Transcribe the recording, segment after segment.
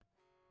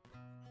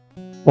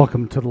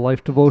Welcome to the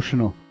Life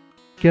Devotional.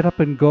 Get Up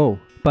and Go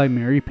by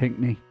Mary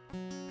Pinckney.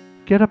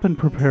 Get up and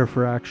prepare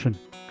for action.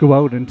 Go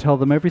out and tell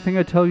them everything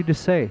I tell you to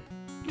say.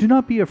 Do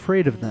not be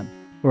afraid of them,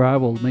 or I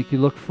will make you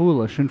look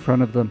foolish in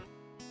front of them.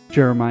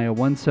 Jeremiah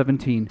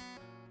 1:17.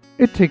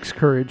 It takes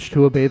courage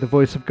to obey the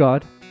voice of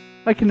God.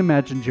 I can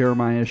imagine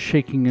Jeremiah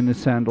shaking in his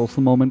sandals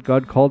the moment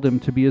God called him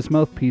to be his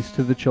mouthpiece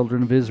to the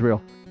children of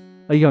Israel.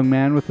 A young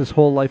man with his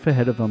whole life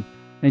ahead of him,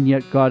 and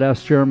yet God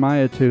asked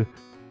Jeremiah to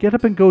get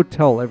up and go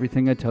tell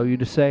everything I tell you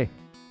to say.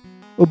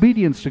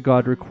 Obedience to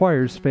God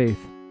requires faith.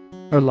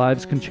 Our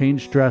lives can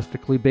change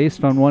drastically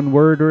based on one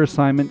word or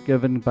assignment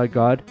given by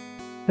God.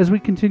 As we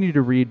continue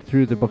to read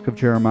through the book of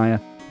Jeremiah,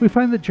 we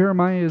find that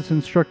Jeremiah is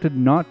instructed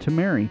not to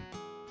marry.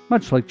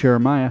 Much like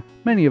Jeremiah,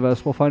 many of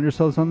us will find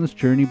ourselves on this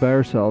journey by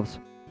ourselves.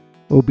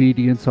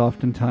 Obedience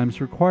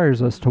oftentimes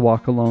requires us to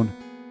walk alone.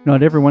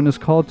 Not everyone is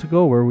called to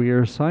go where we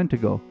are assigned to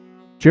go.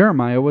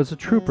 Jeremiah was a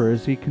trooper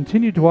as he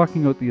continued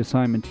walking out the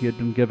assignment he had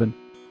been given.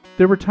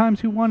 There were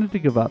times he wanted to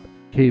give up,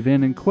 cave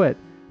in, and quit,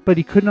 but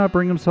he could not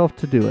bring himself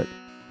to do it.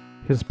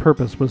 His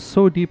purpose was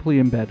so deeply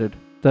embedded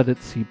that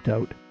it seeped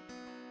out.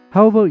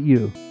 How about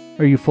you?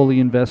 Are you fully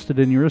invested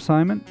in your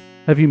assignment?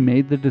 Have you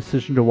made the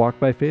decision to walk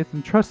by faith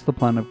and trust the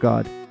plan of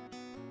God?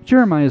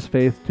 Jeremiah's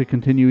faith to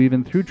continue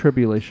even through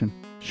tribulation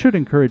should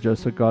encourage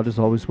us that God is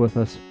always with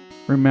us.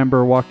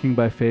 Remember, walking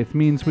by faith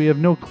means we have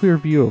no clear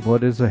view of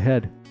what is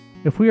ahead.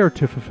 If we are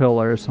to fulfill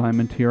our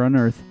assignment here on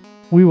earth,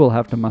 we will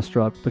have to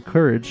muster up the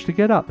courage to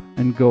get up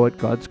and go at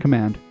God's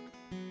command.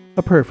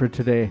 A prayer for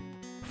today.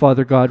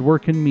 Father God,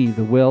 work in me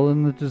the will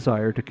and the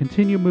desire to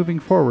continue moving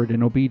forward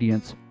in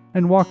obedience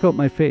and walk out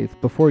my faith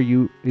before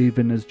you,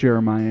 even as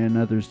Jeremiah and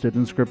others did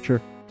in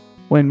Scripture.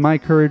 When my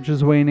courage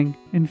is waning,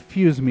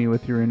 infuse me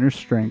with your inner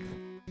strength.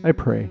 I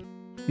pray.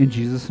 In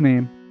Jesus'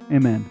 name,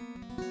 amen.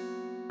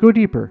 Go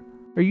deeper.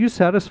 Are you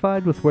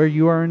satisfied with where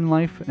you are in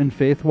life and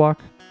faith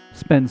walk?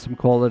 Spend some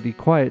quality,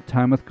 quiet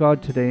time with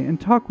God today and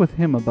talk with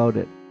Him about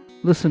it.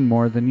 Listen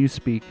more than you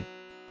speak.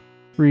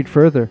 Read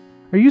further.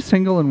 Are you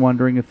single and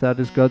wondering if that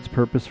is God's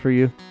purpose for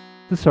you?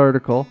 This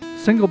article,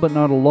 Single But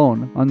Not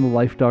Alone, on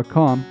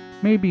thelife.com,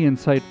 may be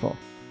insightful.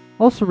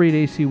 Also read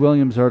A.C.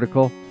 Williams'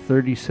 article,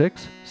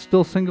 36,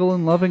 Still Single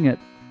and Loving It,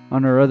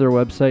 on our other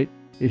website,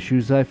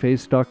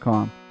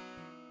 issuesiface.com.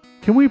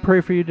 Can we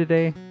pray for you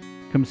today?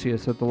 Come see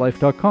us at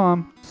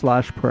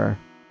thelife.com/prayer.